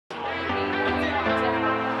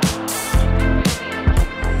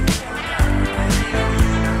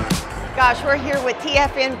gosh, we're here with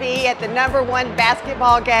TFNB at the #1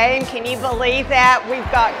 basketball game. Can you believe that?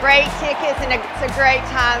 We've got great tickets and it's a great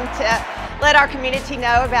time to let our community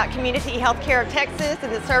know about Community Healthcare of Texas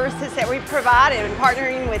and the services that we provide and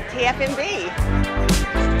partnering with TFNB.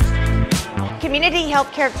 Community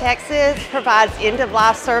Healthcare of Texas provides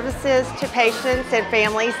end-of-life services to patients and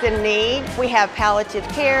families in need. We have palliative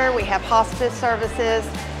care, we have hospice services.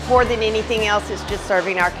 More than anything else, it's just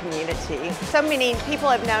serving our community. So many people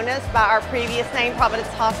have known us by our previous name, Providence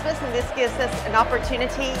Hospice, and this gives us an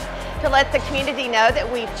opportunity to let the community know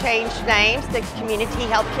that we've changed names to Community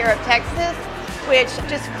Healthcare of Texas, which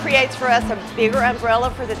just creates for us a bigger umbrella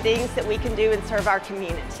for the things that we can do and serve our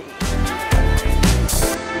community.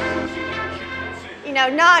 You know,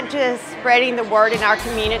 not just spreading the word in our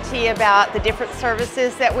community about the different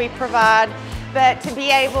services that we provide, but to be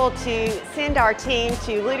able to send our team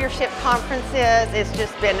to leadership conferences, it's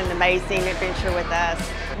just been an amazing adventure with us.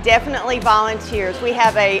 Definitely volunteers. We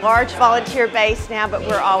have a large volunteer base now, but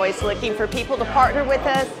we're always looking for people to partner with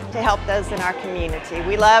us to help those in our community.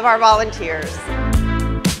 We love our volunteers.